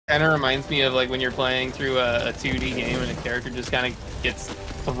kind of reminds me of like when you're playing through a 2D game and a character just kind of gets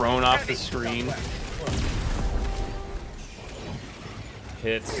thrown off the screen.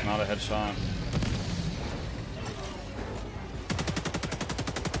 Hit, not a headshot.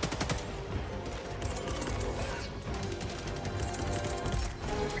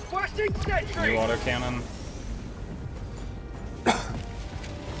 New autocannon.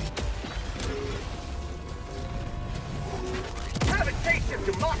 Have a taste of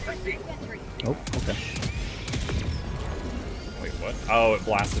democracy. Oh, okay. Wait, what? Oh, it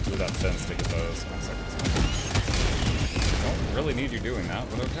blasted through that fence to get those. 1 second. Don't really need you doing that,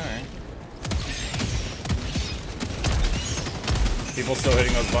 but okay. People still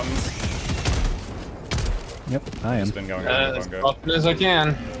hitting those buttons? Yep, I am. Just been going As often as I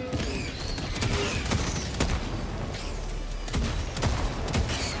can.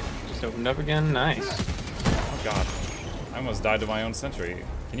 Just opened up again. Nice. Oh god. I almost died to my own sentry.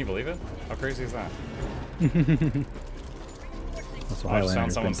 Can you believe it? How crazy is that? Also, I just found Highlander's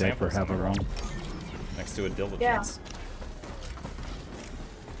been someone's dead for sample half a somewhere. round. Next to a diligence. Yeah.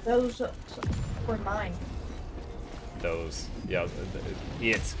 Those were mine. Those. Yeah,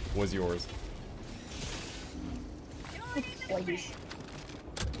 it was yours. Ladies.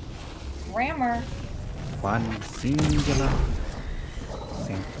 Grammar. One singular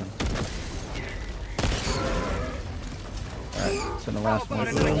sentence. Alright, so the last one.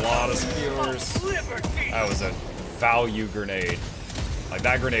 There's a lot of skewers. That was a value grenade. Like,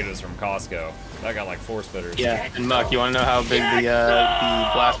 that grenade was from Costco. That got like 4 spitters. Yeah, and Muck, you want to know how big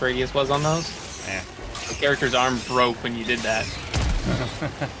the blast radius was on those? Eh. The character's arm broke when you did that.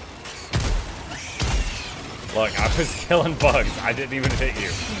 Look, I was killing bugs. I didn't even hit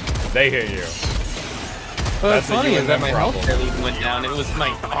you. They hit you. Well, what's That's a funny you is and that them my problem. health barely even went down. It was my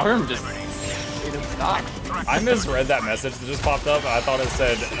arm just didn't stop. I misread that message that just popped up. I thought it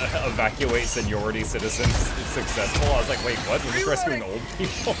said evacuate seniority citizens successful. I was like, wait, what? We're just rescuing old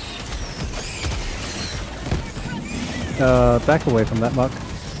people? Back away from that, Muck.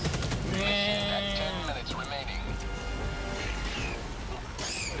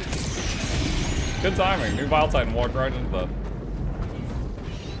 Good timing. New Vile Titan walked right into the...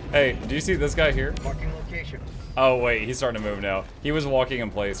 Hey, do you see this guy here? Marking location. Oh, wait. He's starting to move now. He was walking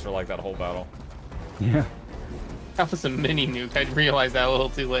in place for, like, that whole battle. Yeah. That was a mini nuke. I realized that a little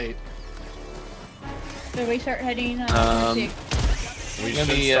too late. Should we start heading? We Gonna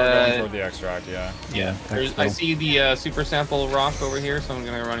should be, start going toward the extract, yeah. Yeah. I see the super sample rock over here, so I'm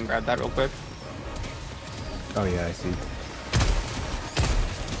gonna run and grab that real quick. Oh yeah, I see.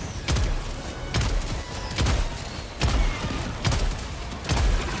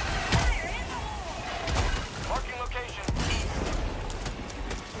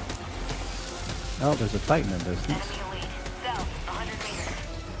 Oh, there's a Titan in the distance.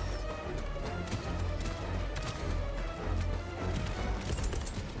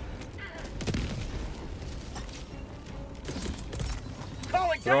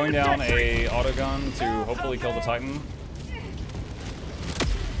 Throwing down a autogun to hopefully kill the Titan.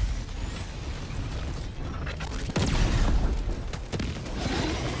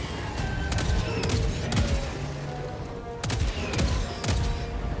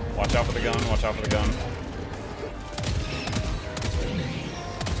 Watch out for the gun, watch out for the gun.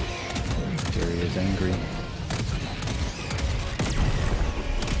 Jerry is angry.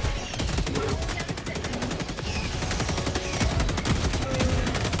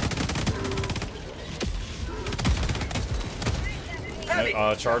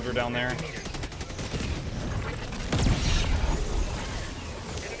 Charger down there.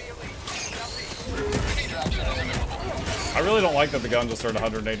 I really don't like that the gun just turned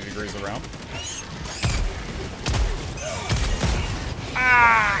 180 degrees around.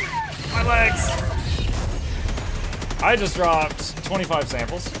 Ah! My legs! I just dropped 25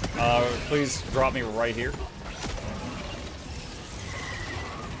 samples. Please drop me right here.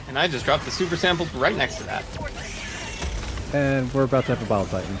 And I just dropped the super samples right next to that. And we're about to have a Battle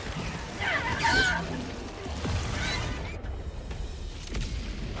Titan.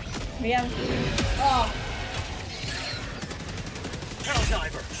 Yeah. Oh.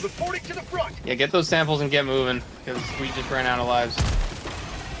 Helldiver, reporting to the front. Yeah, get those samples and get moving, because we just ran out of lives.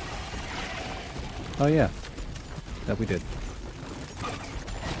 Oh yeah, that we did.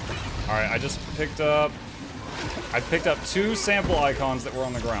 All right, I just picked up. I picked up 2 sample icons that were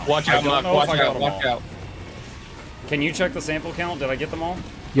on the ground. Watch out, Muck, watch out, watch out. Can you check the sample count? Did I get them all?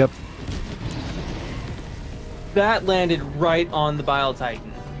 Yep. That landed right on the Bile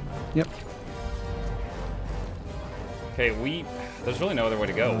Titan. Yep. Okay, there's really no other way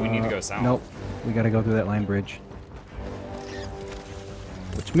to go. We need to go south. Nope. We gotta go through that land bridge.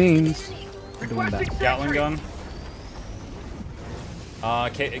 Which means we're doing that. Requesting Gatling sentry. gun.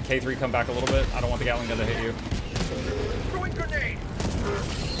 K3, come back a little bit. I don't want the Gatling gun to hit you. Throwing grenade.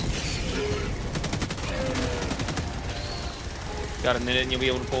 Got a minute and you'll be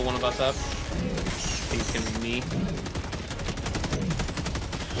able to pull one of us up. I think it's gonna be me.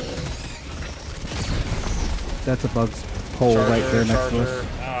 That's a bug's hole Charger, right there next to charger. us.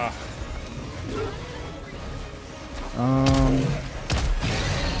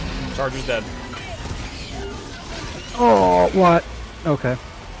 Charger's dead. Oh, what? Okay.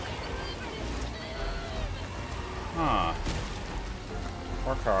 Huh.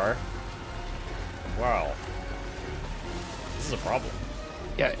 Our car. Wow. This is a problem.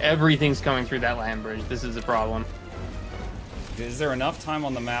 Yeah, everything's coming through that land bridge. This is a problem. Is there enough time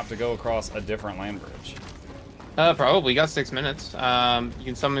on the map to go across a different land bridge? Probably. Got 6 minutes. You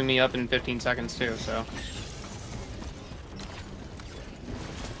can summon me up in 15 seconds too, so.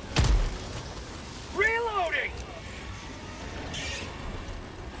 Reloading.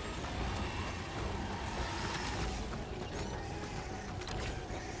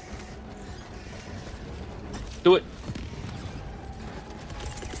 Do it.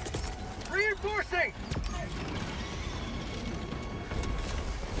 Reinforcing.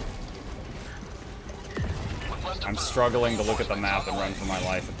 I'm struggling to look at the map and run for my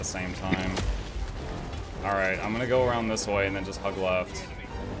life at the same time. Alright, I'm gonna go around this way and then just hug left.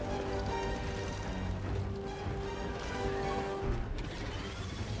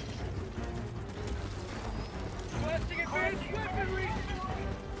 Requesting advanced weaponry.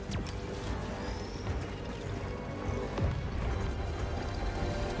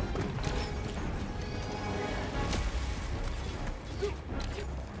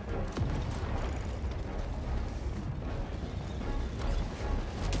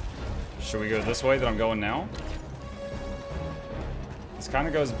 Should we go this way that I'm going now? This kind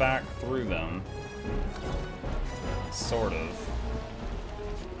of goes back through them. Sort of.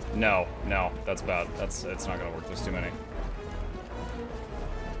 No, that's bad. It's not gonna work. There's too many.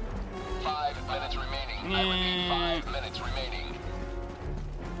 5 minutes remaining. I repeat, 5 minutes remaining.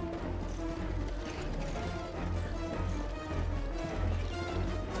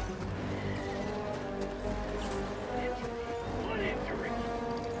 One injury.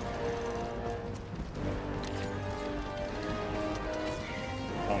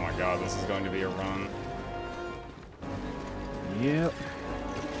 Oh my god, this is going to be a run. Yep.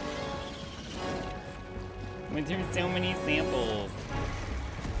 But there's so many samples.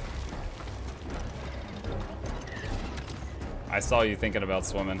 I saw you thinking about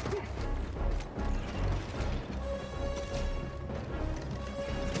swimming.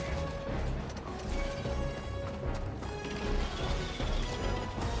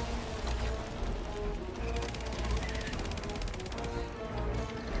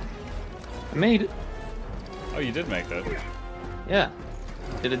 I made it. Oh, you did make that. Yeah.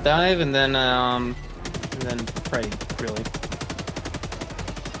 Did a dive and then prayed, really.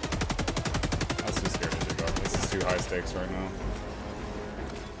 I was too scared to do that. This is too high stakes right now.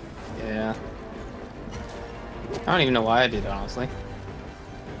 Yeah. I don't even know why I did it, honestly.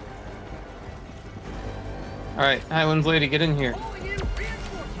 Alright, Highlands Lady, get in here. Calling in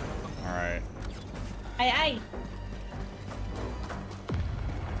reinforcements. Alright. Aye,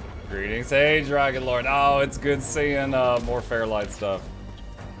 Greetings, hey Dragon Lord. Oh, it's good seeing more Fairlight stuff.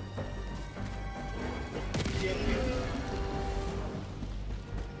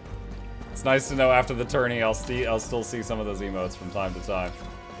 It's nice to know after the tourney I'll still see some of those emotes from time to time.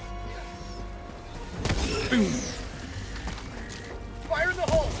 Fire in the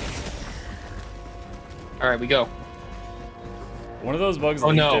hole. Alright, we go. One of those bugs Oh,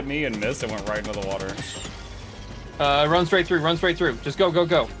 leaped no. at me and missed and went right into the water. Run straight through, run straight through. Just go, go,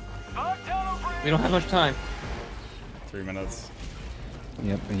 go. We don't have much time. 3 minutes.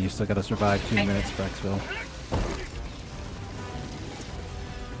 Yep, and you still gotta survive 2 minutes, Brexville.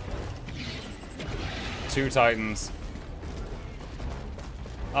 Two Titans.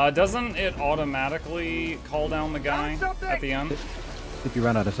 Doesn't it automatically call down the guy at the end? If you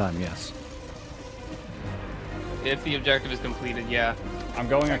run out of time, yes. If the objective is completed, yeah. I'm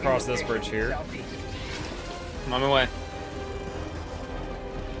going across this bridge here. Southeast. I'm on my way.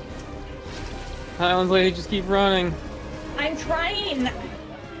 Highlands Lady, just keep running. I'm trying.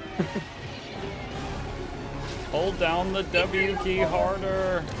 Hold down the W key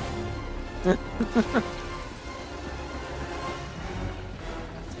harder.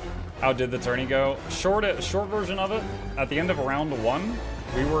 How did the tourney go? Short version of it. At the end of round 1,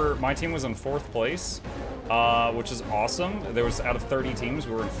 my team was in 4th place, which is awesome. There was out of 30 teams,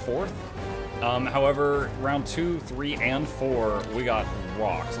 we were in 4th. However, round 2, 3, and 4, we got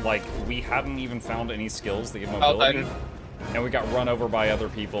rocked. Like, we hadn't even found any skills that give Oh, mobility. Titan. And we got run over by other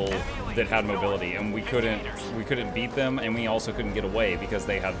people that had mobility, and we couldn't beat them, and we also couldn't get away because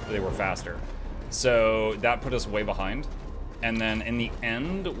they were faster. So that put us way behind. And then in the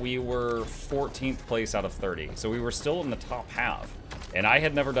end, we were 14th place out of 30. So we were still in the top half. And I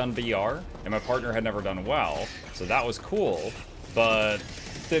had never done VR, and my partner had never done WoW, so that was cool, but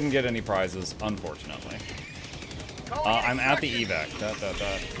didn't get any prizes, unfortunately. I'm at the evac.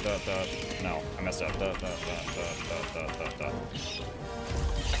 No, I messed up.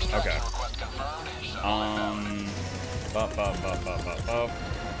 Okay.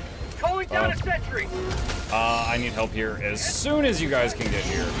 Calling down a sentry. I need help here as soon as you guys can get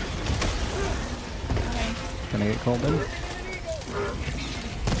here. Can I get called in?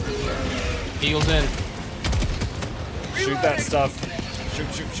 Eagles in. Shoot that stuff.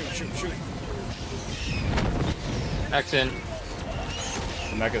 Shoot. X in.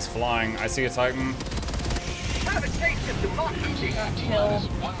 The mech is flying. I see a Titan. Have a taste of democracy. Kill.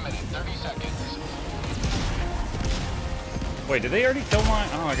 1 minute, 30 seconds. Wait, did they already kill my...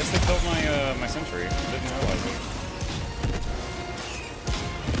 Oh, I guess they killed my, my sentry. Didn't realize it.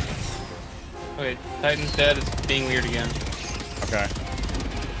 Okay, Titan's dead. It's being weird again. Okay.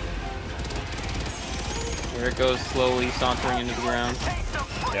 Here it goes, slowly sauntering into the ground.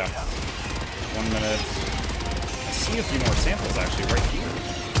 Yeah. 1 minute. I see a few more samples, actually, right here.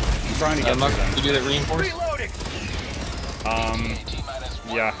 I'm trying to get Muck, through them. you do that reinforce? Reloading.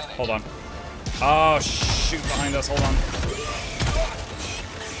 Yeah, hold on. Oh, shoot, behind us, hold on.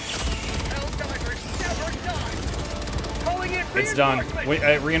 Helldivers never die. Calling in It's done. reinforcements.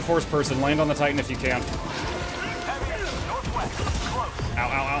 Wait, reinforced person, land on the Titan if you can. Ow, ow, ow,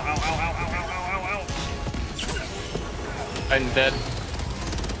 ow, ow, ow, ow, ow, ow, ow. Titan's dead.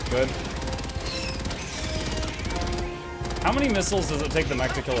 Good. How many missiles does it take the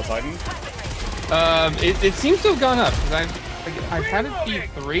mech to kill a Titan? It seems to have gone up. I've had it be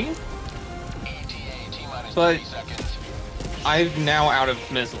 3, but I'm now out of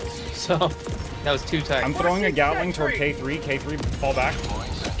missiles. So that was 2 Titans. I'm throwing a Gatling toward K3. K3, fall back.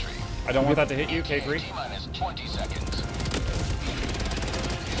 I don't want that to hit you, K3. T-minus 20 seconds.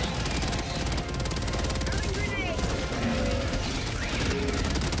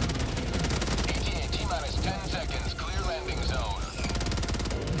 ETA T-minus 10 seconds. Clear landing zone.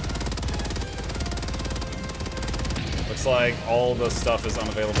 Looks like all the stuff is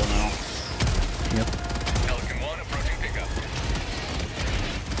unavailable now. Yep. Pelican 1 approaching pickup.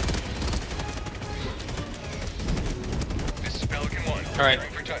 This is Pelican 1. All right.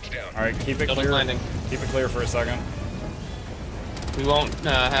 Preparing for touchdown. All right, keep it Building clear. landing. Keep it clear for a second. We won't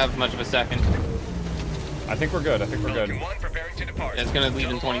have much of a second. I think we're good. I think we're good. Pelican 1 preparing to depart. Yeah, it's gonna leave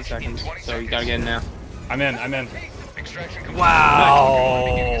in 20 seconds, so you gotta get in now. I'm in. I'm in. Extraction complete. Wow!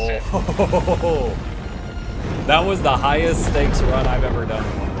 Beginning ascent. That was the highest stakes run I've ever done.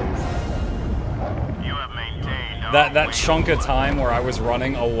 You have maintained That chunk of time where I was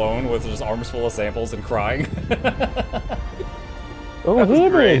running alone with just arms full of samples and crying. Oh, hey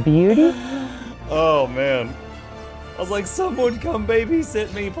there, beauty. Oh man. I was like, someone come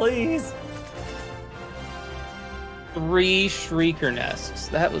babysit me, please. 3 Shrieker nests.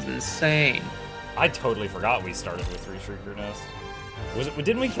 That was insane. I totally forgot we started with 3 Shrieker nests.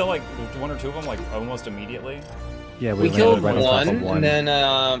 Didn't we kill like 1 or 2 of them like almost immediately? Yeah, We landed killed right on top of one,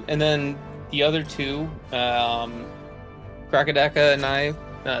 and then the other 2, Krakadeka and I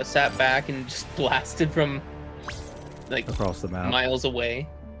sat back and just blasted from like across the map. miles away.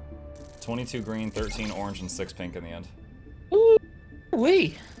 22 green, 13 orange, and 6 pink in the end. Ooh,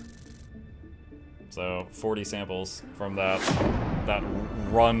 wait. So 40 samples from that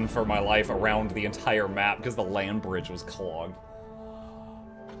run for my life around the entire map because the land bridge was clogged.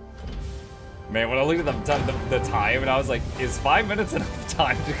 Man, when I looked at the time and I was like, is 5 minutes enough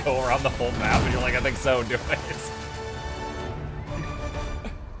time to go around the whole map? And you're like, I think so, do it.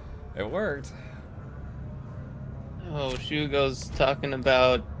 It worked. Oh, Shugo's talking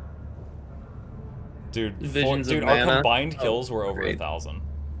about Dude, Visions of our Mana. combined kills were over great. 1,000.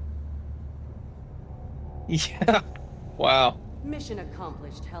 yeah. Wow. Mission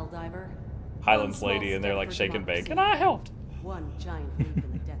accomplished, Helldiver. Highlands One small lady, and they're step like for shaking bake. democracy. And I helped. One giant leap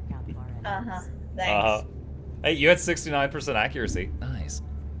in the death count of our enemies. Thanks. Hey, you had 69% accuracy. Nice.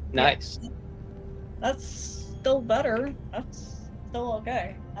 Nice. That's still better. That's still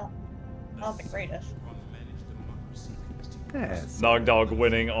okay. Not the greatest. Yes. Nog Dog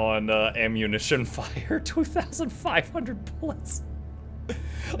winning on ammunition fire, 2,500 bullets. Like,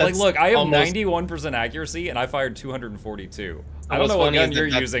 That's look, I have almost- 91% accuracy, and I fired 242. I don't Almost know what funny gun is you're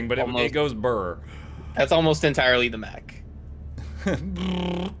that using, but it almost- goes burr. That's almost entirely the mech.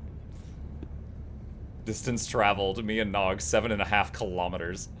 Distance traveled, me and Nog, 7.5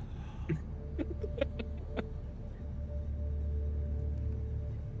 kilometers.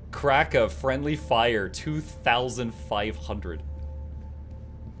 Crack of friendly fire, 2,500.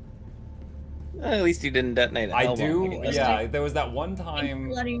 At least you didn't detonate a I hell do, bomb, I guess. yeah, there was that one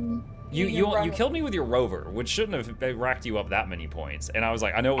time... You killed me with your rover, which shouldn't have racked you up that many points. And I was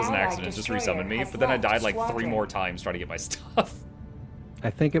like, I know it was an accident, just resummoned me, but then I died like 3 more times trying to get my stuff. I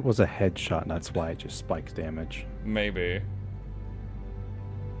think it was a headshot, and that's why it just spikes damage. Maybe.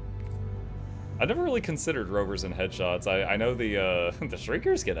 I never really considered rovers and headshots. I know the the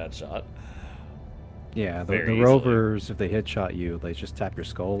shriekers get headshot. Yeah, the Very rovers, if they headshot you, they just tap your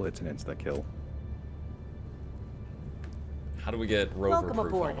skull, it's an instant kill. How do we get rover-proof Welcome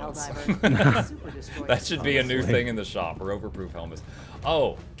aboard, helmets? Helldiver. Super destroyer. That should be a new Honestly. thing in the shop, rover-proof helmets.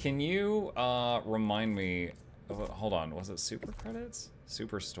 Oh, can you remind me... hold on, was it super credits?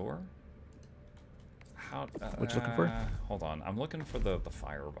 Super store? How? What you looking for? Hold on, I'm looking for the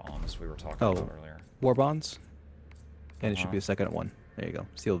fire bombs we were talking Oh. about earlier. War bonds? And it should be the second one. There you go.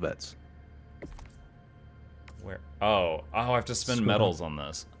 Sealed vets. Where? Oh, I have to spend Swim. medals on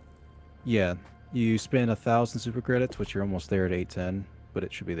this. Yeah, you spend 1,000 super credits, which you're almost there at 810, but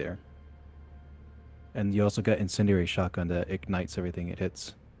it should be there. And you also got incendiary shotgun that ignites everything it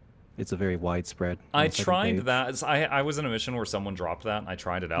hits. It's a very widespread. I tried that. I was in a mission where someone dropped that, and I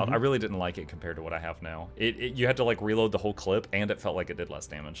tried it out. Mhm. I really didn't like it compared to what I have now. You had to like reload the whole clip, and it felt like it did less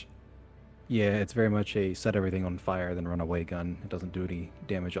damage. Yeah, it's very much a set everything on fire, then run away gun. It doesn't do any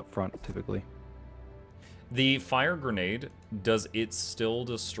damage up front, typically. The fire grenade, does it still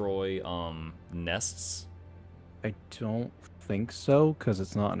destroy nests? I don't think so, because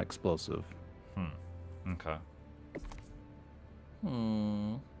it's not an explosive. Okay.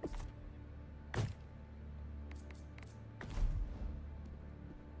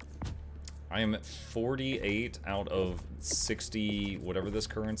 I am at 48 out of 60, whatever this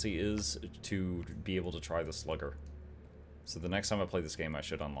currency is, to be able to try the slugger. So the next time I play this game, I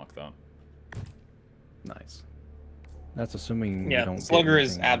should unlock that. Nice. That's assuming you Yeah, don't get Slugger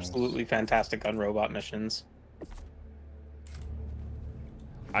is anything else. absolutely fantastic on robot missions.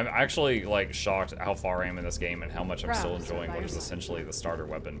 I'm actually like shocked how far I am in this game and how much I'm still Proud to serve enjoying by what is your side. essentially the starter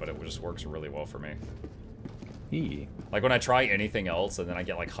weapon, but it just works really well for me. Eee. Like when I try anything else and then I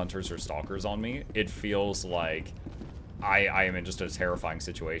get like hunters or stalkers on me, it feels like I am in just a terrifying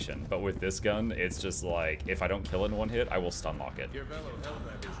situation. But with this gun, it's just like, if I don't kill it in one hit, I will stun lock it.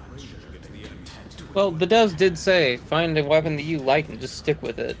 Well, the devs did say, find a weapon that you like and just stick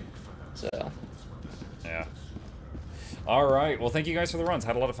with it. So, Yeah. Alright, well thank you guys for the runs.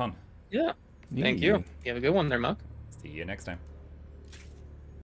 Had a lot of fun. yeah. Thank you. Yee. You have a good one there, Muck. See you next time.